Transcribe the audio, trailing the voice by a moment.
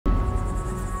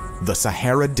The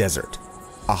Sahara Desert,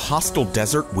 a hostile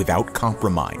desert without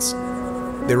compromise.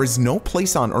 There is no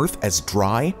place on Earth as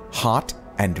dry, hot,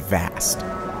 and vast.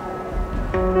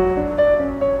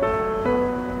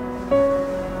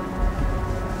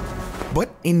 But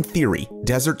in theory,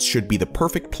 deserts should be the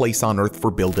perfect place on Earth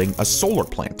for building a solar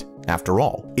plant. After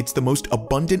all, it's the most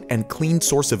abundant and clean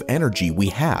source of energy we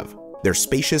have. They're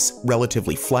spacious,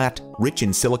 relatively flat, rich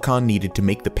in silicon needed to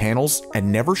make the panels,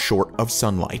 and never short of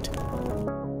sunlight.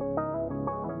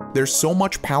 There's so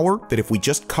much power that if we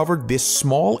just covered this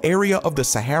small area of the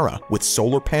Sahara with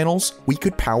solar panels, we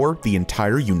could power the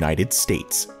entire United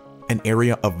States. An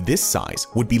area of this size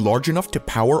would be large enough to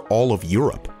power all of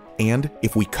Europe. And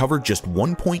if we covered just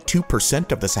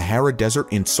 1.2% of the Sahara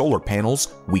Desert in solar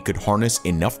panels, we could harness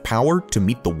enough power to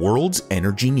meet the world's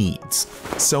energy needs.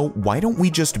 So why don't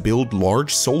we just build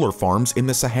large solar farms in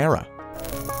the Sahara?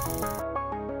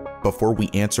 Before we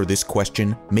answer this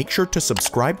question, make sure to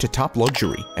subscribe to Top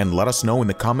Luxury and let us know in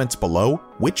the comments below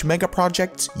which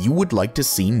megaprojects you would like to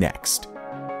see next.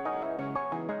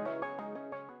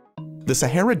 The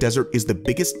Sahara Desert is the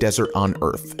biggest desert on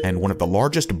Earth and one of the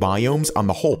largest biomes on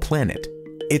the whole planet.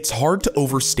 It's hard to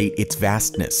overstate its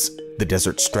vastness. The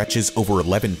desert stretches over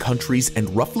 11 countries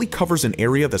and roughly covers an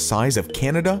area the size of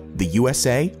Canada, the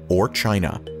USA, or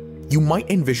China. You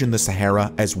might envision the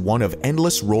Sahara as one of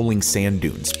endless rolling sand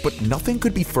dunes, but nothing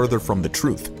could be further from the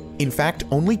truth. In fact,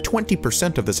 only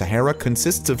 20% of the Sahara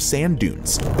consists of sand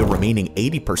dunes. The remaining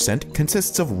 80%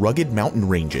 consists of rugged mountain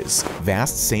ranges,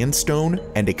 vast sandstone,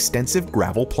 and extensive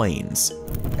gravel plains.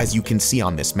 As you can see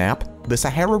on this map, the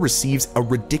Sahara receives a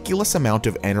ridiculous amount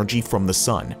of energy from the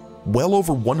sun, well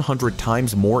over 100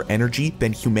 times more energy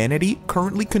than humanity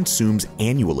currently consumes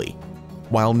annually.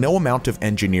 While no amount of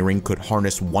engineering could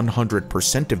harness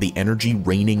 100% of the energy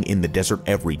raining in the desert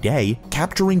every day,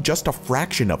 capturing just a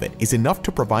fraction of it is enough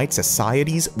to provide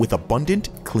societies with abundant,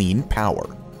 clean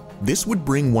power. This would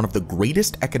bring one of the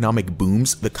greatest economic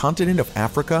booms the continent of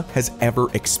Africa has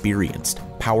ever experienced,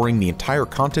 powering the entire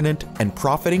continent and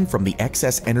profiting from the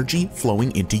excess energy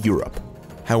flowing into Europe.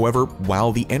 However,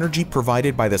 while the energy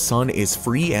provided by the sun is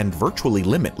free and virtually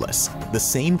limitless, the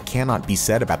same cannot be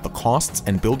said about the costs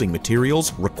and building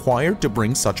materials required to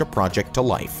bring such a project to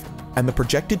life. And the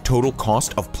projected total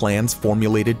cost of plans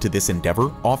formulated to this endeavor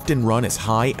often run as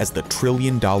high as the $1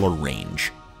 trillion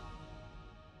range.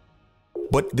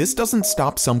 But this doesn't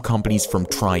stop some companies from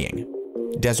trying.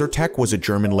 Desertec was a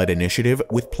German-led initiative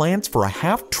with plans for a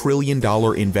 $500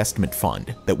 billion investment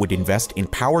fund that would invest in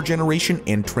power generation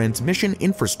and transmission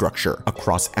infrastructure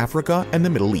across Africa and the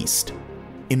Middle East.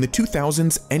 In the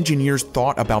 2000s, engineers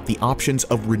thought about the options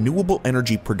of renewable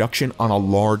energy production on a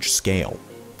large scale.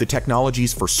 The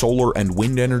technologies for solar and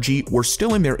wind energy were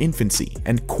still in their infancy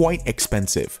and quite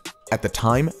expensive. At the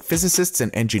time, physicists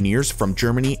and engineers from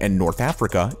Germany and North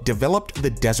Africa developed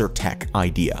the Desertec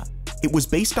idea. It was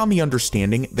based on the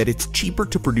understanding that it's cheaper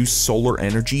to produce solar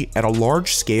energy at a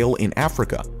large scale in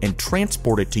Africa and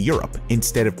transport it to Europe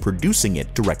instead of producing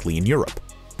it directly in Europe.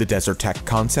 The Desertec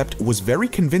concept was very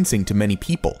convincing to many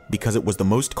people because it was the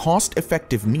most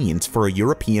cost-effective means for a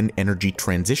European energy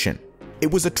transition. It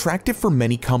was attractive for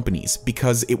many companies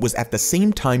because it was at the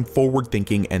same time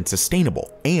forward-thinking and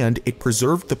sustainable, and it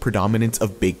preserved the predominance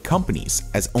of big companies,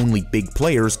 as only big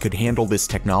players could handle this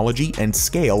technology and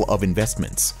scale of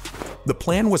investments. The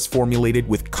plan was formulated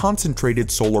with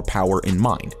concentrated solar power in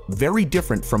mind, very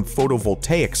different from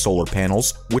photovoltaic solar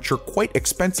panels, which are quite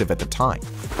expensive at the time.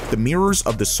 The mirrors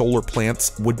of the solar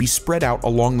plants would be spread out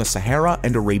along the Sahara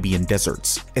and Arabian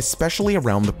deserts, especially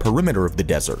around the perimeter of the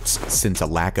deserts, since a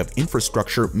lack of infrastructure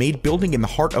made building in the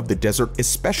heart of the desert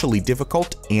especially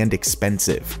difficult and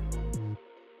expensive.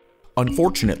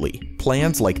 Unfortunately,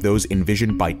 plans like those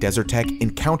envisioned by Desertec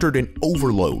encountered an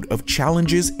overload of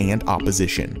challenges and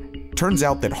opposition. Turns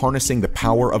out that harnessing the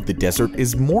power of the desert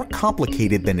is more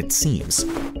complicated than it seems.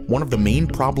 One of the main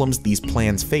problems these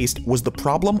plans faced was the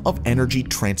problem of energy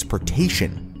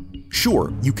transportation.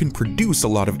 Sure, you can produce a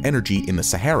lot of energy in the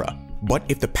Sahara, but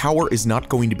if the power is not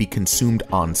going to be consumed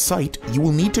on site, you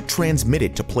will need to transmit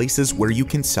it to places where you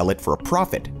can sell it for a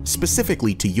profit,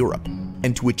 specifically to Europe.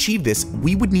 And to achieve this,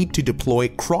 we would need to deploy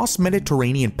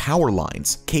cross-Mediterranean power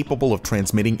lines capable of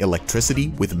transmitting electricity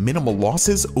with minimal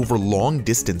losses over long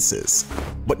distances.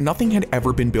 But nothing had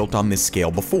ever been built on this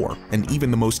scale before, and even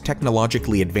the most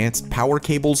technologically advanced power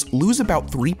cables lose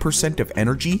about 3% of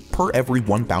energy per every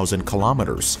 1,000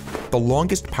 kilometers. The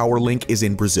longest power link is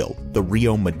in Brazil, the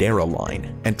Rio Madeira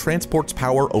line, and transports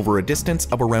power over a distance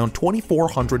of around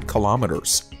 2,400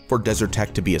 kilometers. For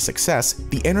Desertec to be a success,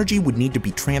 the energy would need to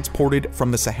be transported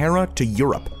from the Sahara to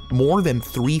Europe, more than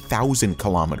 3,000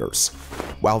 kilometers.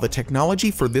 While the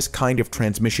technology for this kind of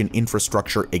transmission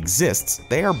infrastructure exists,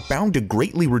 they are bound to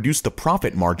greatly reduce the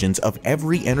profit margins of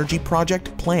every energy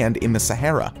project planned in the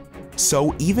Sahara.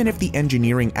 So even if the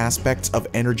engineering aspects of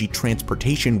energy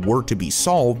transportation were to be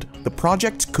solved, the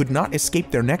projects could not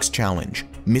escape their next challenge: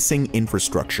 missing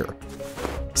infrastructure.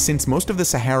 Since most of the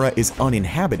Sahara is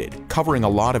uninhabited, covering a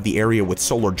lot of the area with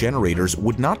solar generators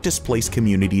would not displace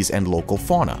communities and local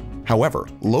fauna. However,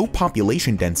 low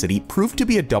population density proved to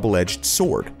be a double-edged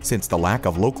sword, since the lack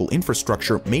of local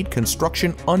infrastructure made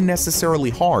construction unnecessarily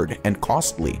hard and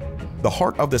costly. The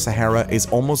heart of the Sahara is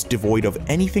almost devoid of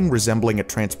anything resembling a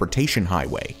transportation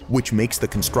highway, which makes the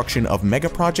construction of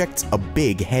megaprojects a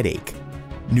big headache.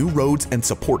 New roads and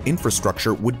support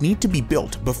infrastructure would need to be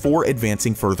built before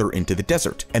advancing further into the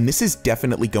desert, and this is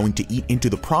definitely going to eat into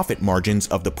the profit margins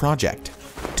of the project.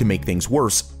 To make things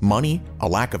worse, money, a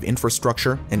lack of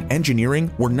infrastructure, and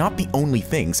engineering were not the only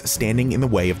things standing in the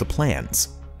way of the plans.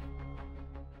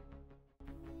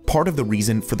 Part of the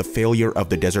reason for the failure of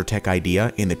the Desertec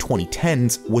idea in the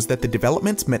 2010s was that the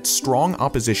developments met strong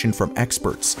opposition from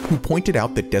experts, who pointed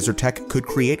out that Desertec could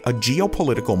create a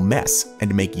geopolitical mess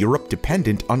and make Europe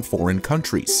dependent on foreign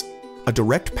countries. A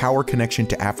direct power connection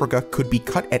to Africa could be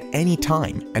cut at any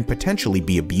time and potentially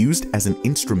be abused as an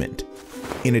instrument.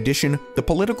 In addition, the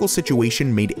political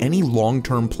situation made any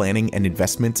long-term planning and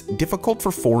investments difficult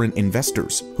for foreign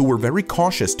investors, who were very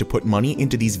cautious to put money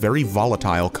into these very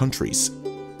volatile countries.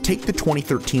 Take the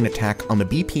 2013 attack on the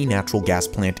BP natural gas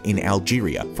plant in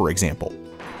Algeria, for example.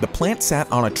 The plant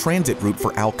sat on a transit route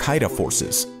for Al-Qaeda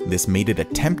forces. This made it a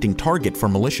tempting target for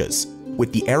militias.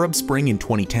 With the Arab Spring in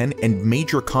 2010 and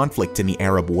major conflicts in the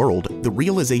Arab world, the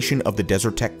realization of the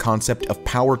Desertec concept of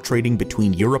power trading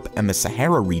between Europe and the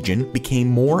Sahara region became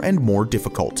more and more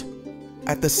difficult.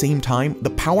 At the same time,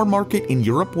 the power market in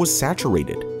Europe was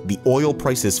saturated. The oil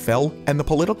prices fell, and the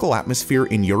political atmosphere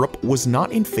in Europe was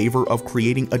not in favor of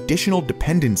creating additional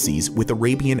dependencies with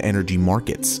Arabian energy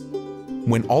markets.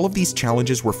 When all of these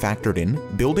challenges were factored in,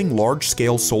 building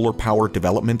large-scale solar power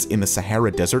developments in the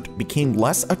Sahara Desert became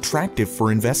less attractive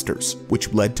for investors,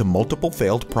 which led to multiple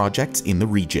failed projects in the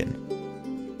region.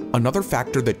 Another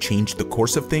factor that changed the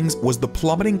course of things was the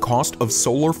plummeting cost of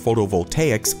solar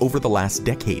photovoltaics over the last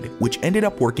decade, which ended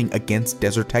up working against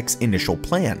Desertec's initial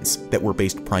plans that were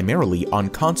based primarily on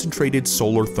concentrated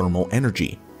solar thermal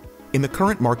energy. In the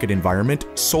current market environment,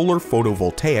 solar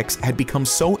photovoltaics had become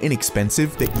so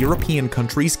inexpensive that European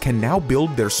countries can now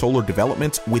build their solar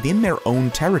developments within their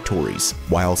own territories,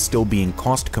 while still being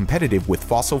cost competitive with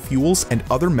fossil fuels and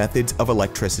other methods of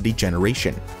electricity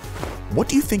generation. What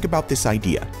do you think about this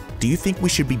idea? Do you think we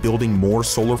should be building more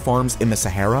solar farms in the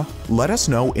Sahara? Let us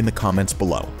know in the comments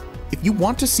below. If you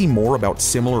want to see more about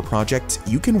similar projects,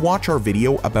 you can watch our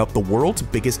video about the world's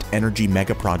biggest energy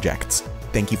megaprojects.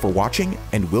 Thank you for watching,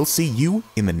 and we'll see you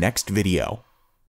in the next video.